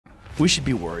We should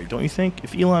be worried, don't you think?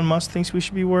 If Elon Musk thinks we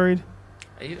should be worried?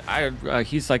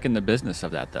 He's like in the business of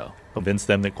that, though. Convince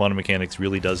them that quantum mechanics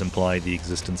really does imply the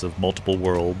existence of multiple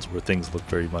worlds where things look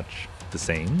very much the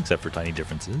same, except for tiny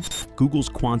differences. Google's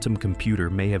quantum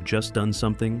computer may have just done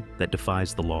something that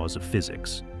defies the laws of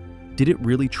physics. Did it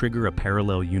really trigger a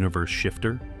parallel universe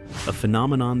shifter? A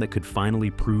phenomenon that could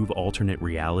finally prove alternate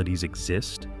realities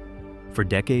exist? For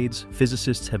decades,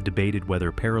 physicists have debated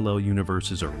whether parallel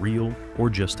universes are real or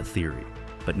just a theory.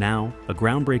 But now, a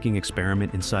groundbreaking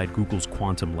experiment inside Google's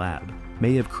quantum lab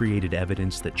may have created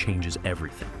evidence that changes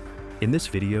everything. In this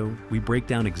video, we break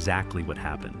down exactly what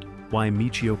happened, why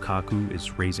Michio Kaku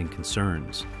is raising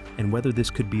concerns, and whether this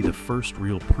could be the first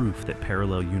real proof that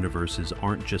parallel universes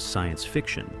aren't just science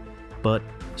fiction, but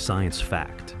science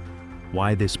fact.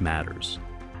 Why this matters.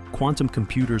 Quantum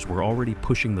computers were already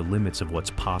pushing the limits of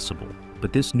what's possible,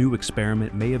 but this new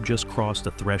experiment may have just crossed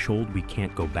a threshold we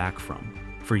can't go back from.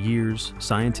 For years,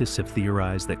 scientists have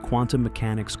theorized that quantum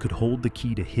mechanics could hold the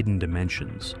key to hidden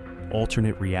dimensions,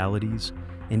 alternate realities,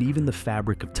 and even the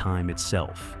fabric of time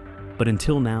itself. But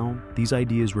until now, these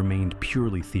ideas remained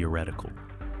purely theoretical.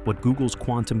 What Google's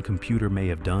quantum computer may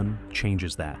have done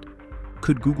changes that.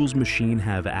 Could Google's machine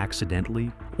have accidentally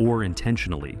or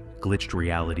intentionally glitched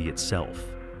reality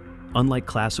itself? Unlike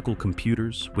classical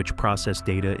computers, which process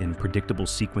data in predictable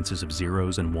sequences of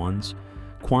zeros and ones,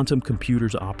 quantum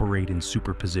computers operate in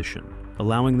superposition,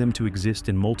 allowing them to exist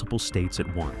in multiple states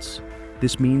at once.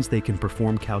 This means they can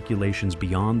perform calculations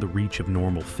beyond the reach of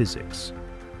normal physics.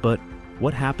 But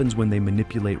what happens when they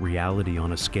manipulate reality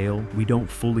on a scale we don't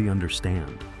fully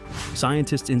understand?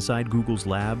 Scientists inside Google's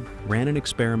lab ran an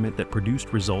experiment that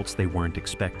produced results they weren't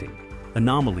expecting.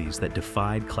 Anomalies that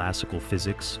defied classical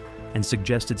physics and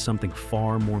suggested something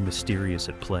far more mysterious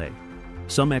at play.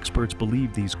 Some experts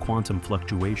believe these quantum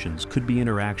fluctuations could be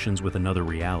interactions with another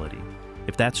reality.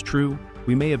 If that's true,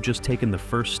 we may have just taken the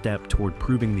first step toward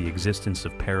proving the existence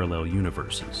of parallel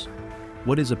universes.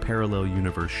 What is a parallel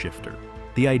universe shifter?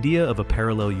 The idea of a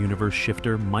parallel universe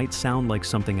shifter might sound like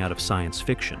something out of science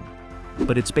fiction,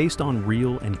 but it's based on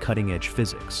real and cutting-edge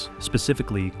physics,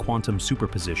 specifically quantum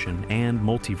superposition and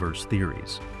multiverse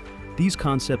theories. These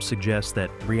concepts suggest that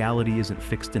reality isn't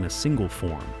fixed in a single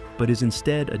form, but is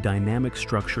instead a dynamic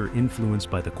structure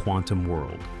influenced by the quantum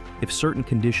world. If certain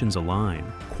conditions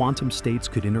align, quantum states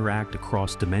could interact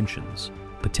across dimensions,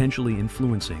 potentially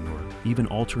influencing or even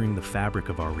altering the fabric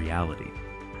of our reality.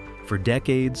 For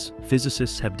decades,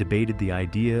 physicists have debated the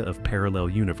idea of parallel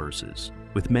universes,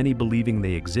 with many believing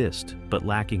they exist but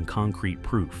lacking concrete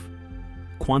proof.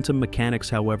 Quantum mechanics,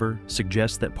 however,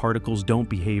 suggests that particles don't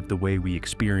behave the way we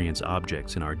experience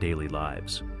objects in our daily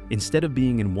lives. Instead of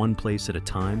being in one place at a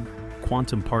time,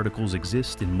 quantum particles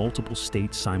exist in multiple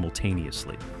states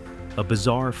simultaneously, a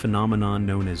bizarre phenomenon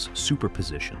known as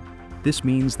superposition. This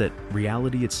means that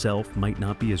reality itself might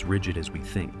not be as rigid as we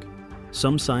think.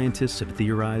 Some scientists have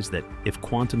theorized that if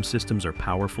quantum systems are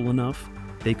powerful enough,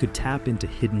 they could tap into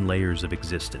hidden layers of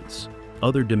existence,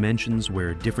 other dimensions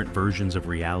where different versions of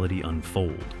reality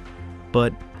unfold.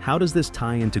 But how does this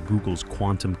tie into Google's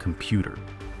quantum computer?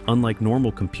 Unlike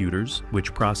normal computers,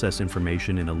 which process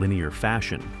information in a linear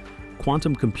fashion,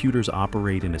 quantum computers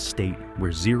operate in a state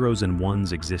where zeros and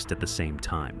ones exist at the same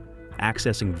time,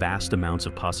 accessing vast amounts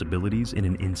of possibilities in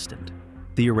an instant.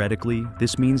 Theoretically,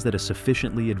 this means that a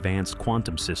sufficiently advanced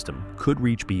quantum system could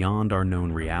reach beyond our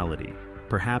known reality,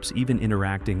 perhaps even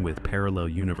interacting with parallel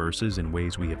universes in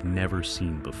ways we have never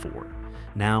seen before.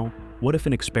 Now, what if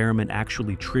an experiment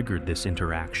actually triggered this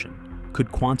interaction? Could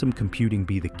quantum computing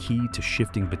be the key to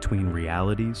shifting between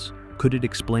realities? Could it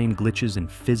explain glitches in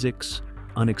physics,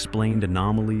 unexplained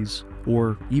anomalies,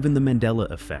 or even the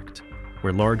Mandela effect,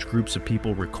 where large groups of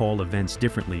people recall events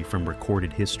differently from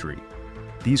recorded history?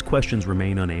 These questions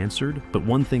remain unanswered, but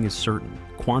one thing is certain: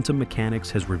 quantum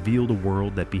mechanics has revealed a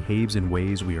world that behaves in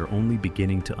ways we are only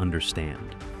beginning to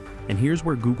understand. And here's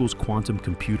where Google's quantum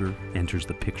computer enters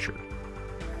the picture.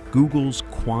 Google's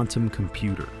quantum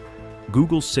computer.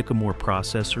 Google's Sycamore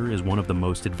processor is one of the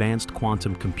most advanced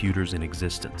quantum computers in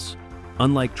existence.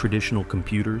 Unlike traditional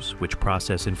computers, which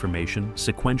process information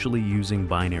sequentially using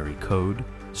binary code,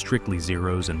 strictly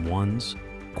zeros and ones,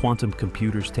 quantum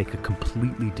computers take a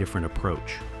completely different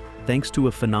approach. Thanks to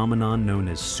a phenomenon known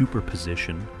as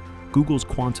superposition, Google's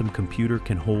quantum computer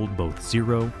can hold both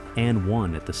 0 and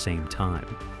 1 at the same time,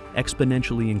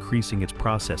 exponentially increasing its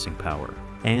processing power,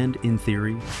 and, in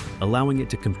theory, allowing it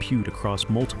to compute across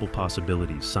multiple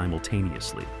possibilities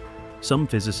simultaneously. Some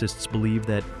physicists believe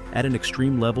that, at an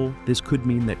extreme level, this could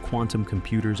mean that quantum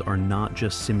computers are not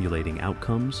just simulating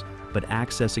outcomes, but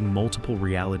accessing multiple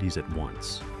realities at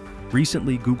once.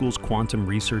 Recently, Google's quantum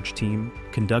research team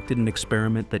conducted an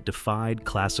experiment that defied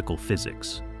classical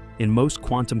physics. In most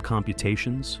quantum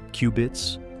computations,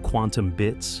 qubits, quantum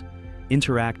bits,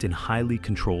 interact in highly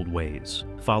controlled ways,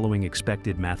 following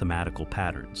expected mathematical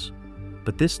patterns.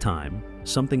 But this time,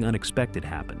 something unexpected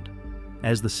happened.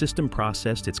 As the system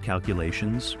processed its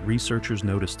calculations, researchers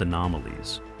noticed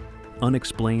anomalies,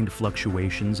 unexplained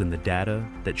fluctuations in the data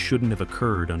that shouldn't have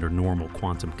occurred under normal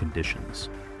quantum conditions.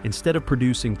 Instead of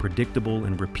producing predictable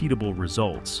and repeatable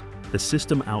results, the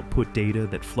system output data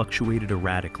that fluctuated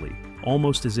erratically,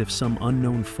 almost as if some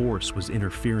unknown force was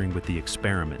interfering with the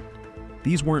experiment.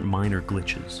 These weren't minor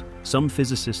glitches. Some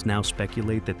physicists now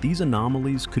speculate that these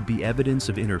anomalies could be evidence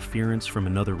of interference from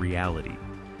another reality,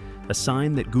 a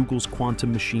sign that Google's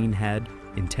quantum machine had,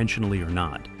 intentionally or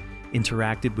not,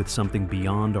 interacted with something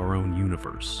beyond our own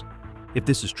universe. If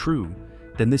this is true,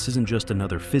 then this isn't just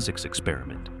another physics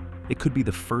experiment. It could be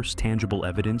the first tangible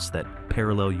evidence that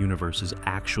parallel universes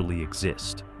actually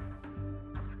exist.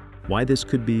 Why this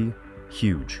could be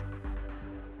huge.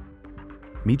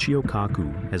 Michio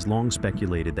Kaku has long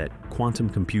speculated that quantum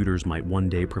computers might one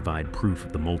day provide proof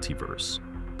of the multiverse.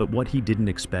 But what he didn't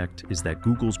expect is that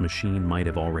Google's machine might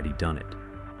have already done it.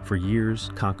 For years,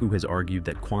 Kaku has argued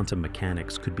that quantum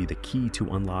mechanics could be the key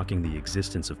to unlocking the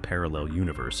existence of parallel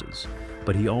universes,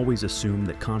 but he always assumed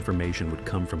that confirmation would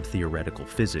come from theoretical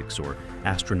physics or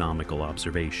astronomical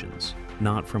observations,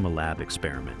 not from a lab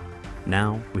experiment.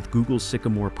 Now, with Google's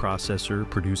Sycamore processor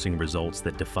producing results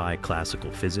that defy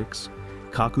classical physics,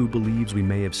 Kaku believes we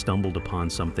may have stumbled upon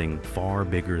something far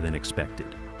bigger than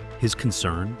expected. His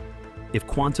concern? If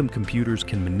quantum computers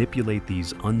can manipulate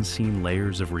these unseen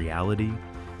layers of reality,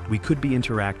 we could be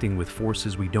interacting with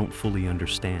forces we don't fully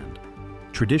understand.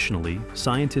 Traditionally,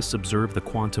 scientists observe the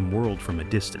quantum world from a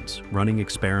distance, running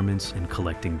experiments and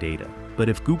collecting data. But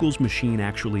if Google's machine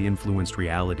actually influenced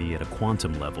reality at a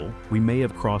quantum level, we may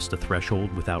have crossed a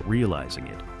threshold without realizing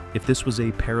it. If this was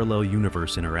a parallel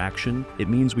universe interaction, it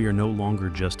means we are no longer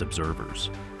just observers.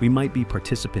 We might be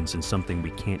participants in something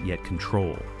we can't yet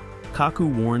control. Kaku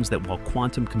warns that while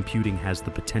quantum computing has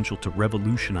the potential to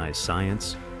revolutionize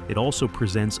science, it also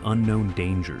presents unknown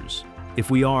dangers. If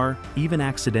we are, even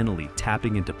accidentally,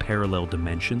 tapping into parallel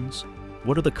dimensions,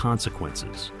 what are the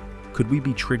consequences? Could we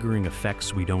be triggering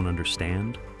effects we don't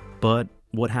understand? But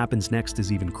what happens next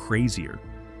is even crazier.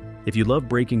 If you love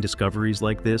breaking discoveries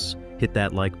like this, hit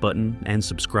that like button and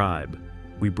subscribe.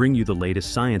 We bring you the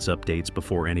latest science updates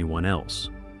before anyone else.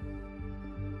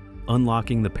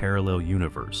 Unlocking the parallel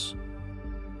universe.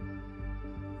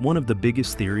 One of the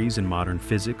biggest theories in modern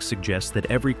physics suggests that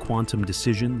every quantum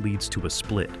decision leads to a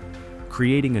split,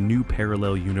 creating a new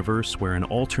parallel universe where an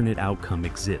alternate outcome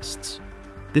exists.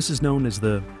 This is known as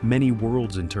the many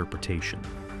worlds interpretation,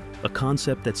 a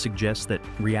concept that suggests that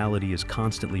reality is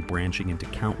constantly branching into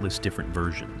countless different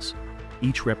versions,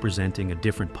 each representing a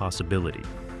different possibility.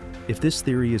 If this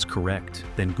theory is correct,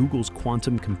 then Google's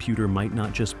quantum computer might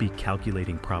not just be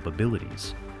calculating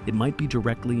probabilities, it might be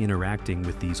directly interacting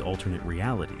with these alternate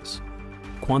realities.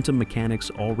 Quantum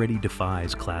mechanics already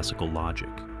defies classical logic.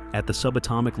 At the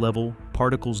subatomic level,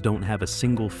 particles don't have a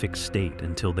single fixed state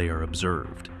until they are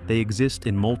observed. They exist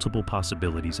in multiple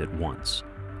possibilities at once,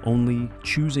 only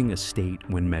choosing a state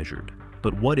when measured.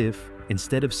 But what if,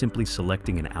 instead of simply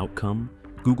selecting an outcome,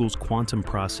 Google's quantum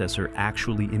processor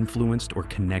actually influenced or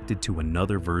connected to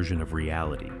another version of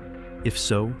reality? If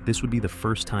so, this would be the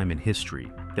first time in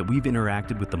history that we've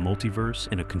interacted with the multiverse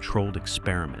in a controlled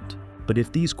experiment. But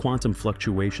if these quantum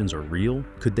fluctuations are real,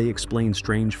 could they explain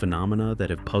strange phenomena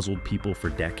that have puzzled people for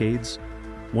decades?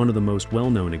 One of the most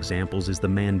well-known examples is the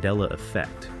Mandela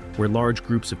effect, where large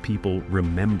groups of people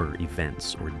remember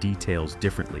events or details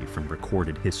differently from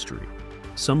recorded history.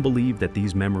 Some believe that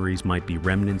these memories might be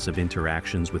remnants of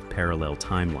interactions with parallel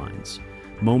timelines,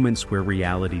 moments where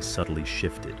reality subtly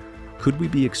shifted. Could we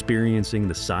be experiencing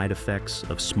the side effects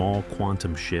of small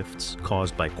quantum shifts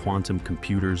caused by quantum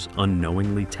computers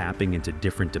unknowingly tapping into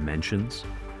different dimensions?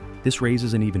 This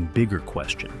raises an even bigger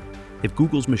question. If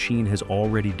Google's machine has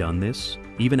already done this,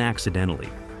 even accidentally,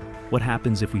 what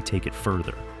happens if we take it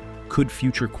further? Could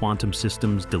future quantum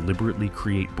systems deliberately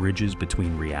create bridges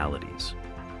between realities?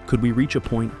 Could we reach a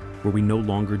point where we no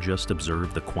longer just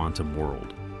observe the quantum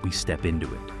world, we step into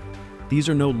it? These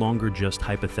are no longer just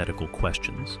hypothetical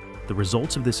questions. The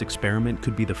results of this experiment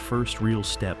could be the first real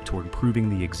step toward proving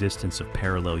the existence of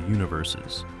parallel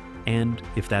universes. And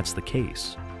if that's the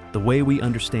case, the way we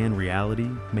understand reality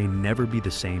may never be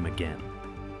the same again.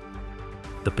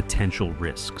 The potential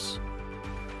risks.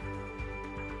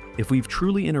 If we've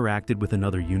truly interacted with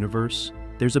another universe,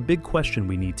 there's a big question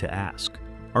we need to ask.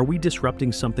 Are we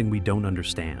disrupting something we don't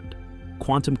understand?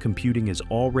 Quantum computing is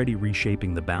already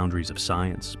reshaping the boundaries of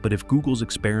science, but if Google's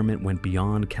experiment went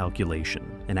beyond calculation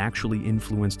and actually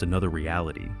influenced another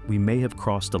reality, we may have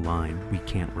crossed a line we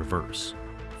can't reverse.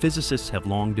 Physicists have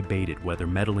long debated whether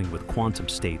meddling with quantum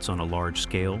states on a large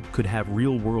scale could have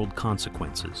real-world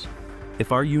consequences.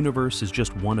 If our universe is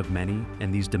just one of many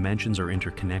and these dimensions are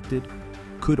interconnected,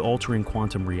 could altering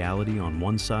quantum reality on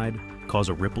one side cause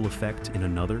a ripple effect in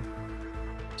another?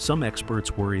 Some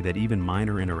experts worry that even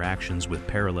minor interactions with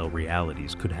parallel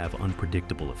realities could have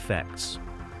unpredictable effects,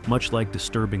 much like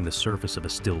disturbing the surface of a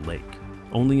still lake.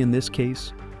 Only in this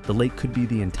case, the lake could be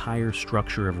the entire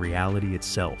structure of reality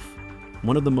itself.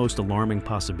 One of the most alarming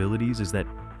possibilities is that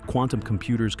quantum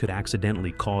computers could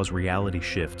accidentally cause reality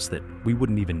shifts that we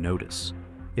wouldn't even notice.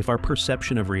 If our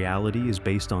perception of reality is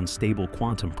based on stable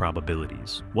quantum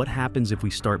probabilities, what happens if we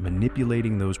start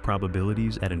manipulating those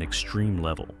probabilities at an extreme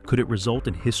level? Could it result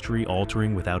in history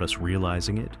altering without us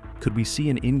realizing it? Could we see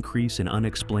an increase in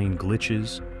unexplained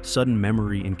glitches, sudden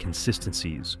memory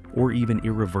inconsistencies, or even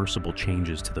irreversible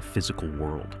changes to the physical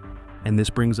world? And this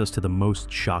brings us to the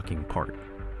most shocking part.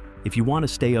 If you want to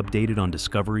stay updated on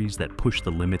discoveries that push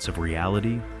the limits of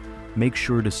reality, make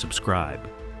sure to subscribe.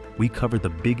 We cover the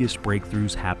biggest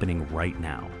breakthroughs happening right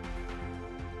now.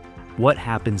 What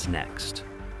happens next?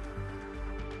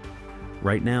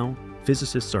 Right now,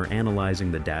 physicists are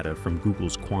analyzing the data from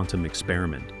Google's quantum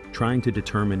experiment, trying to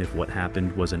determine if what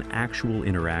happened was an actual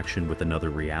interaction with another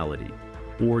reality,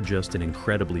 or just an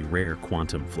incredibly rare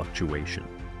quantum fluctuation.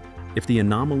 If the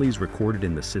anomalies recorded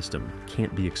in the system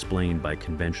can't be explained by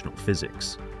conventional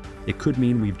physics, it could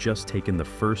mean we've just taken the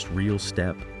first real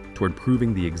step toward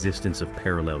proving the existence of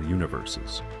parallel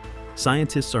universes.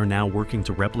 Scientists are now working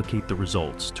to replicate the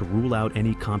results to rule out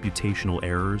any computational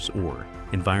errors or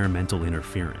environmental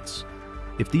interference.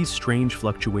 If these strange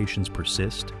fluctuations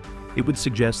persist, it would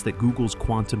suggest that Google's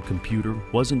quantum computer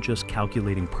wasn't just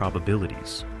calculating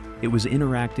probabilities, it was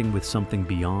interacting with something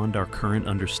beyond our current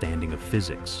understanding of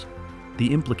physics.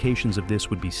 The implications of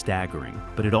this would be staggering,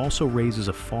 but it also raises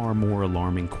a far more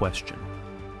alarming question.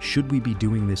 Should we be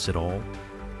doing this at all?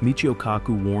 Michio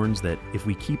Kaku warns that if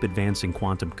we keep advancing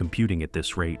quantum computing at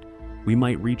this rate, we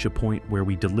might reach a point where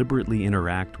we deliberately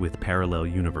interact with parallel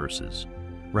universes.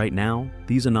 Right now,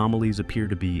 these anomalies appear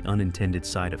to be unintended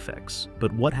side effects,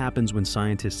 but what happens when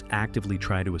scientists actively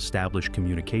try to establish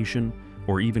communication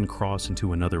or even cross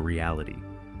into another reality?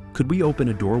 Could we open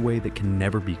a doorway that can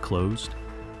never be closed?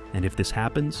 And if this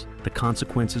happens, the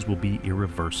consequences will be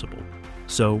irreversible.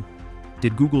 So,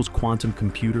 did Google's quantum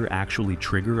computer actually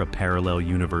trigger a parallel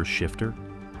universe shifter?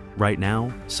 Right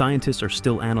now, scientists are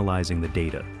still analyzing the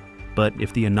data, but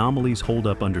if the anomalies hold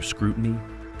up under scrutiny,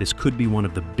 this could be one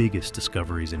of the biggest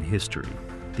discoveries in history.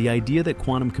 The idea that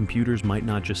quantum computers might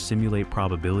not just simulate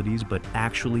probabilities but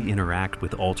actually interact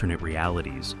with alternate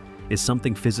realities is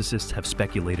something physicists have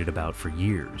speculated about for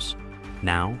years.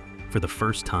 Now, for the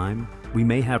first time, we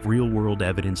may have real-world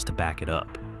evidence to back it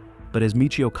up. But as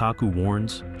Michio Kaku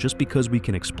warns, just because we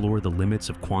can explore the limits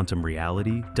of quantum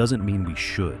reality doesn't mean we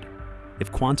should.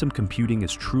 If quantum computing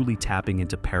is truly tapping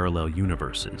into parallel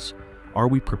universes, are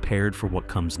we prepared for what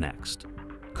comes next?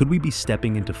 Could we be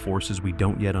stepping into forces we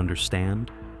don't yet understand,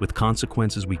 with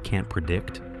consequences we can't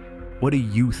predict? What do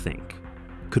you think?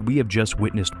 Could we have just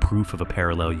witnessed proof of a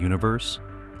parallel universe?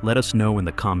 Let us know in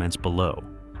the comments below.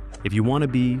 If you want to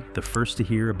be the first to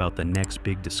hear about the next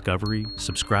big discovery,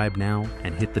 subscribe now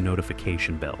and hit the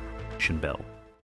notification bell.